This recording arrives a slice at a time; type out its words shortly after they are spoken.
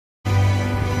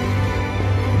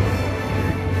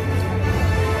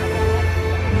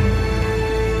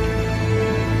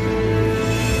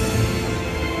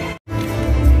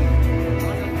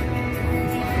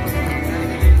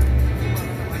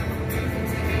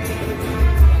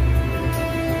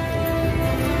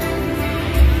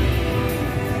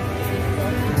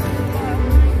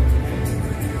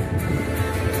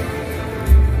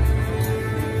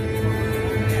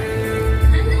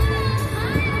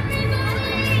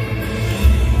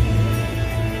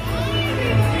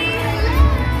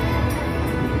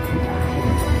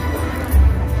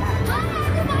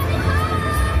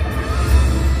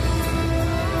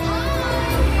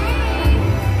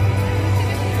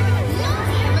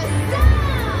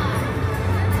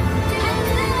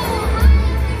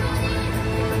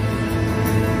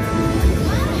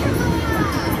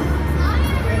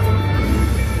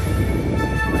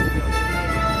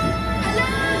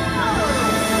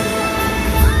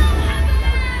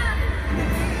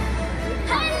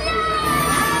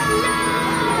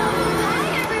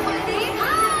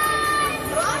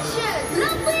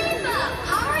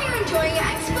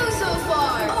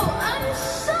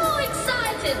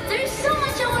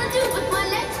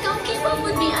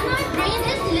my brain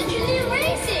is literally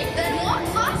racing. Then walk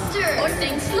faster. Or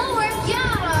think slower.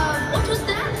 Yeah, what was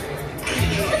that?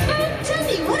 Tell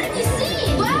me, what have you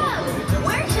seen? Wow,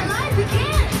 where shall I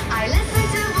begin? I listen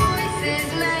to voices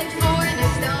meant for the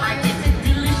stars. I get the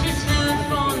delicious food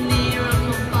from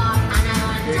miracle bar. And I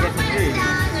want to find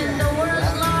down in the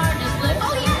world's largest lift.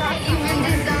 Oh yeah, I even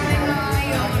designed my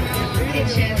own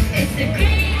kitchen. It's a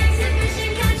great exhibition,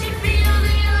 can't you feel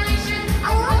the elation?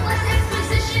 A world-class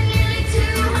exposition, nearly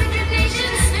 200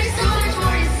 nations. There's so much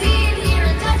more to see and hear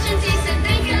and touch and taste and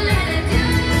think and learn and do.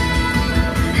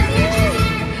 The future's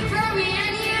here for me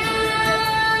and you.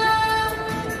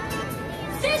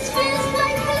 This feels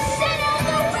like the center of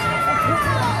the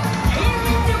world. Here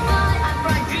in Dubai, I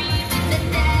brought dream in the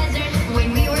desert. When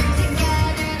we work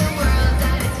together, the world's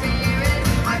at its fairest.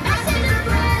 Our past and our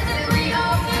present, we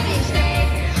open each day.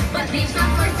 But leave's not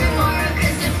for tomorrow,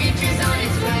 'cause the future's on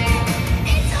its way.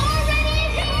 It's already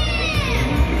here.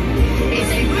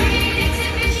 It's a great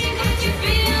exhibition, can't you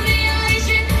feel the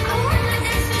elation? A world-class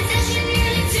exposition,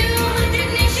 nearly 200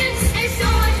 nations. There's so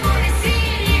much more to see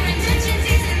and hear and touch and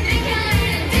taste and think and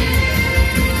learn and do.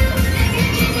 The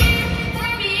future's here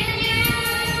for me and you.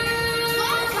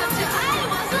 Welcome to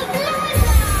WASAL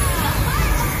Plaza, the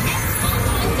heart of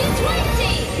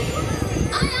EXPO2020.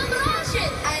 I am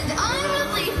Rashid and I'm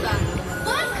Latifa.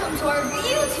 Welcome to our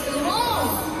beautiful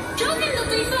home. Show them,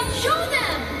 Latifa, show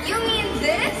them. You mean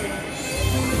this?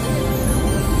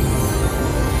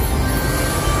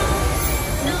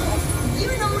 No, you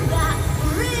know that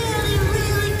really,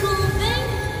 really cool thing?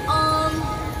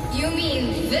 You mean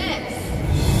this?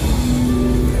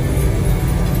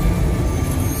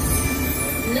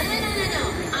 No.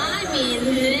 I mean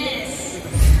this.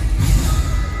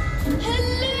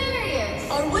 Hilarious.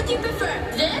 Or would you prefer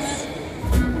this?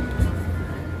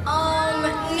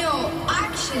 No.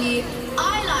 Actually, I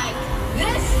like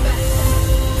this better.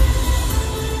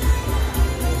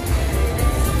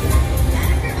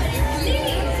 Everybody,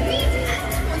 please meet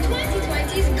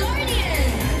EXPO2020's guardian.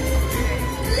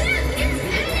 Look, it's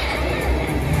Ed.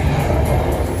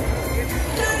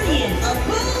 Guardian of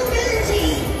mobility.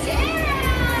 Tara.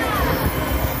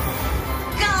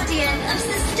 Guardian of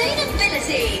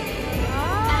sustainability.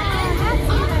 And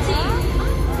Opti.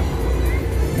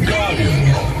 Guardian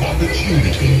of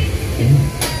opportunity.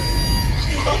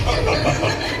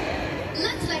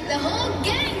 Looks like the whole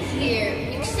gang's here,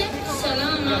 except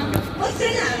Salama. What's the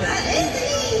number?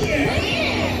 Isn't here?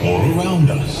 All around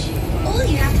us. All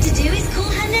you have to do is call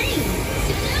her name.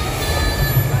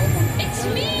 Salama! It's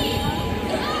me!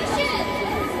 Rashid!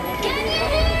 Can you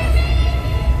hear me?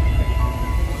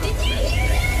 Did you hear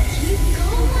that? Keep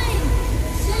going!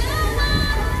 Salama!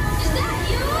 Is that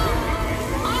you?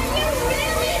 Are you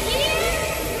really here?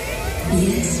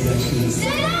 Yes, Rashid.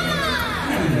 Salama!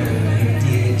 Hello, my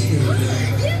dear children.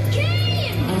 You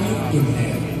came! I've been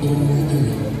here all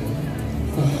alone.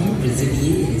 For hundreds of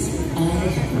years, I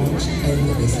have watched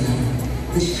over this land.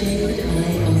 The shade I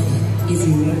offer is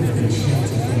more than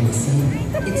shelter from the sun.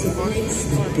 It's a place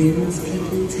that brings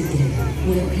people together,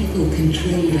 where people can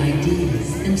trade ideas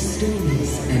and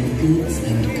stories and goods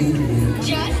and goodwill.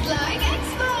 Just like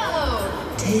Expo!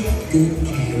 Take good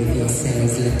care of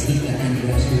yourselves, Latifa and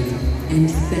Rashid, and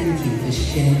thank you for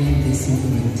sharing this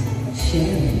moment.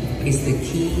 Sharing is the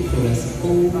key for us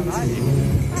all to work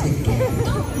together.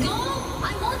 Don't go!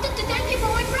 I wanted to thank you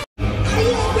for my friend.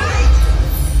 He's right.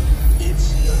 It's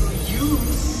no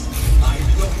use. I've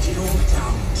locked it all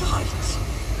down tight.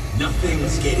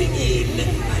 Nothing's getting in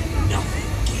and nothing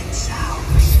gets out.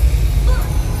 But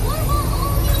what about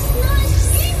all these nice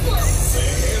people?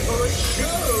 They're here for a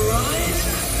show, right?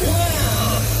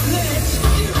 Well, let's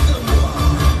give them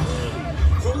one.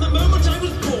 From the moment I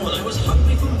was born, I was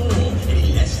hungry for more.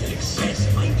 Any less than excess,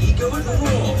 my ego would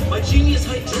roar. My genius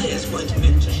ideas weren't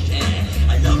meant to share.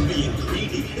 I love being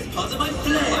greedy, it's part of my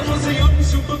flair. I was a young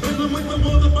supervillain with the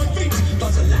world at my feet.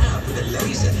 But a lab with a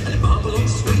laser and a marble on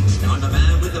sweet. Now I'm a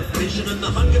man with a vision and the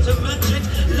hunger to match it.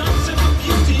 Love's a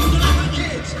beauty, you can have a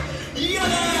kid. Yeah!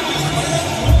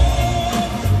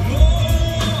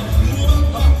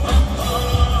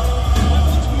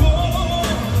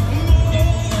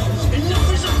 Enough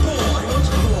is a bore, I want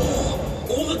more.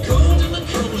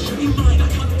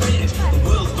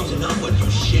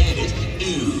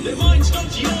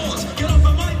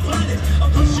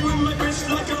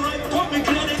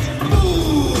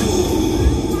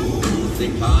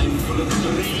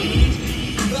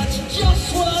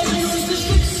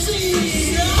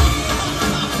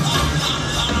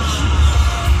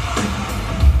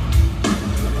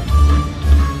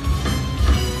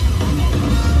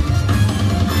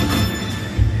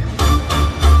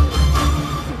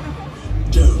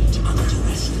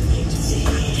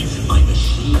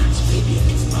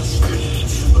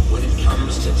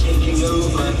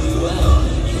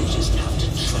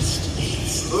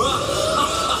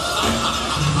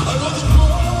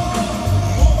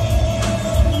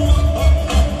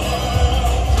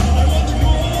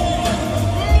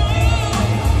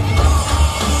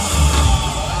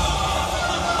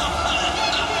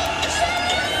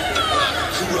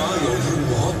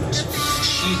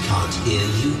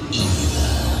 you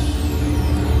either.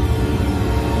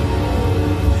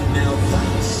 Now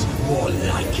that's more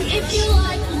like it. If you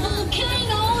like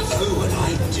volcanoes, Oh, and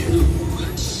I do.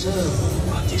 So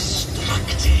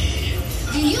distracting.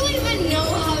 do you even know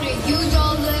how to use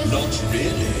all this? Not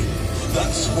really.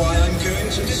 That's why I'm going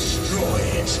to destroy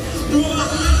it.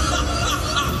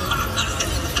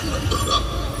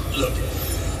 Look,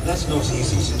 that's not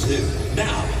easy to do.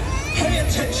 Now, pay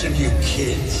attention, you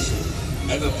kids.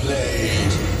 Ever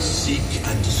played Seek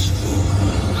and Destroy?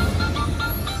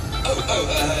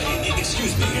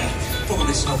 Excuse me.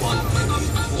 Probably someone very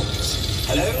important.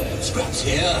 Hello, Scraps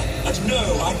here. And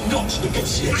no, I'm not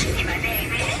negotiating.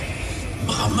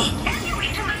 Mum? Mum,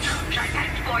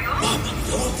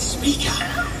 you're on speaker.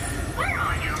 Where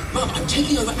are you? Mum, I'm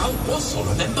taking over WASAL,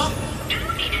 remember? Do you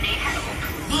need any help?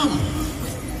 Mum,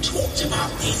 we've talked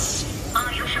about this.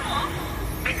 Are you sure?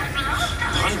 Because last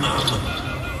time... Hi, Mum.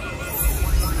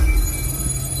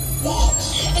 What?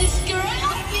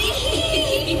 Scrappy!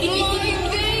 My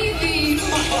baby!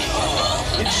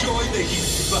 Enjoy the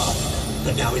heat bath.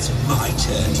 But now it's my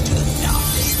turn to do the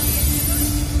laughing.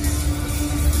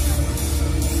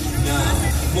 Now,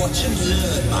 watch and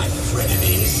learn, my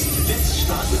frenemies. Let's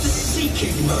start with the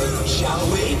seeking mode, shall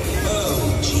we?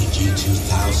 Oh,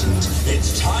 GG2000,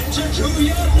 it's time to do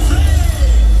your thing!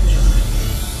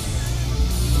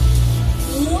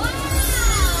 Wow!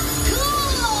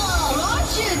 Cool!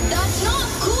 Roger, that's not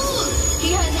cool! He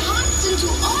has hacked into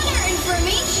all our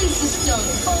information system!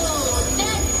 Oh,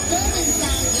 that doesn't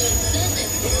sound good, does it?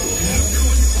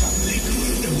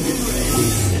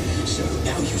 So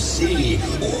now you see,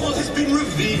 all has been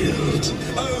revealed.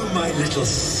 Oh, my little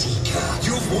seeker,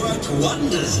 you've worked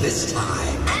wonders this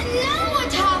time. And now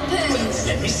what happens?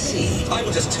 Let me see. I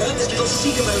will just turn this little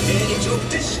seeker mode here into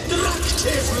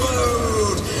destructive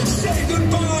mode. Say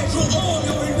goodbye to all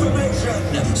your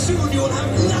information. Soon you'll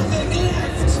have nothing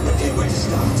left. Okay, where to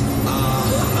start?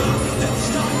 Let's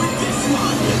start with this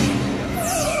one.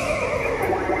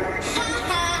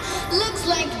 Looks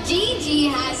like Gigi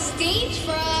has stage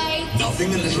fright.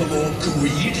 Nothing a little more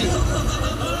greed?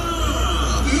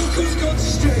 Look who's got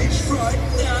stage fright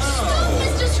now.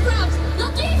 Mr. Scrubs,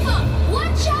 Latifa,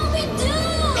 what shall we do?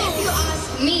 If you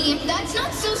ask me, that's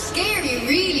not so scary,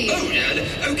 really. Oh,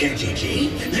 yeah. Okay,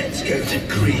 Gigi. Let's go to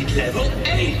greed level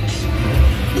 8.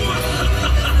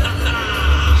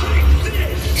 Like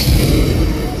this.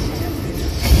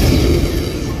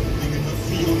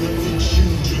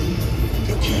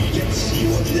 Okay, let's see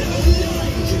what level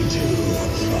 9 can do.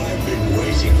 I've been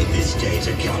waiting for this day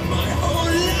to come my whole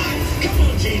life. Come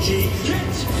on, Gigi.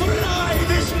 Let's fry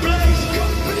this place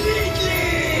completely.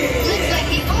 Looks like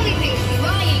the only thing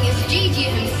flying is Gigi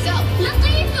himself.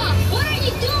 Latifa, what are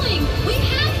you doing? We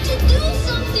have to do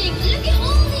something. Look at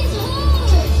all these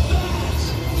holes.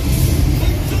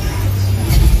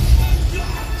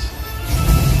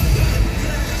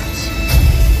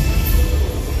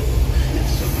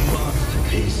 It's a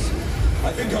masterpiece.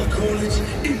 I think I'll call it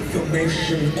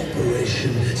Information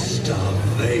Operation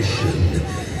Starvation.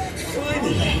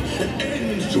 Finally, an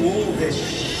end to all this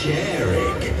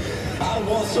sharing. Our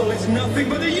WASAL is nothing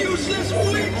but a useless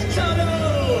wind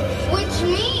tunnel! Which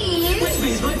means... Which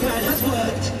means my plan has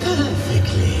worked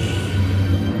perfectly.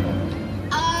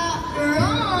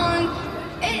 Wrong.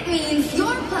 It means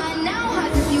your plan now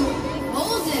has a few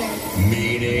holes in it.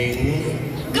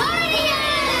 Meaning?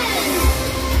 Guardians!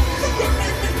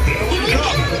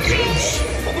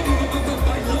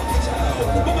 My lockdown!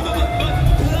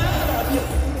 Plan!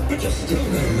 But you're still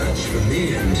no match for me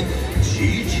and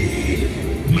Gigi.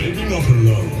 Maybe not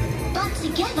alone. But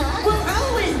together... We'll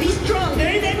always be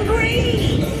stronger than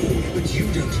greedy. But you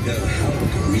don't know how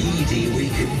greedy we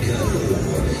can go.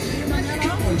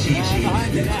 Come on, Gigi,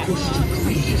 let's push to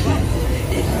greed level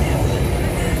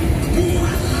 11.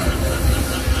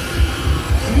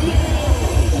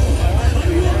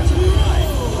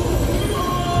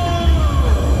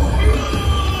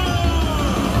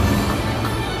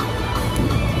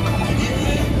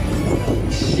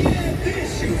 Share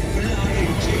this, you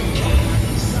flying tin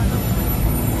cans!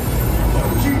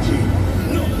 Oh, Gigi,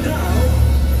 not now!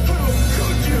 How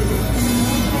could you?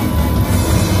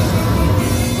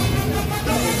 Oh,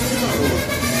 no!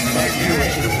 I knew I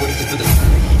should have waited for the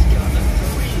speed gun at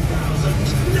 3,000.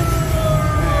 No!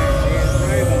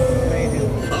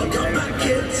 I'll come back,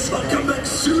 kids! I'll come back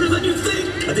sooner than you think!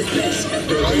 And this place will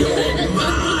be all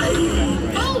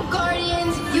mine! Oh,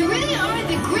 Guardians, you really are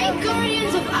the great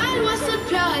guardians of WASAL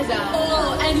Plaza.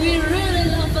 Oh, and we really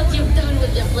love what you've done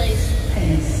with the place.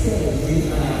 And so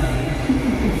do I.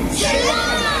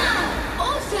 Salama!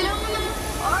 Oh, Salama,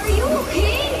 are you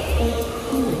okay? Of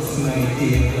course, my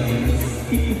dear ones.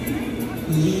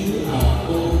 You are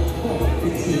all part of the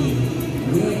team.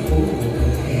 We're all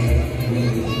prepared when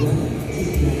we work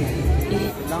together.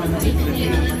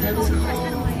 It was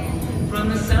cold from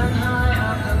the sun high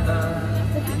up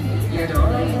above. Yet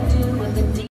all I can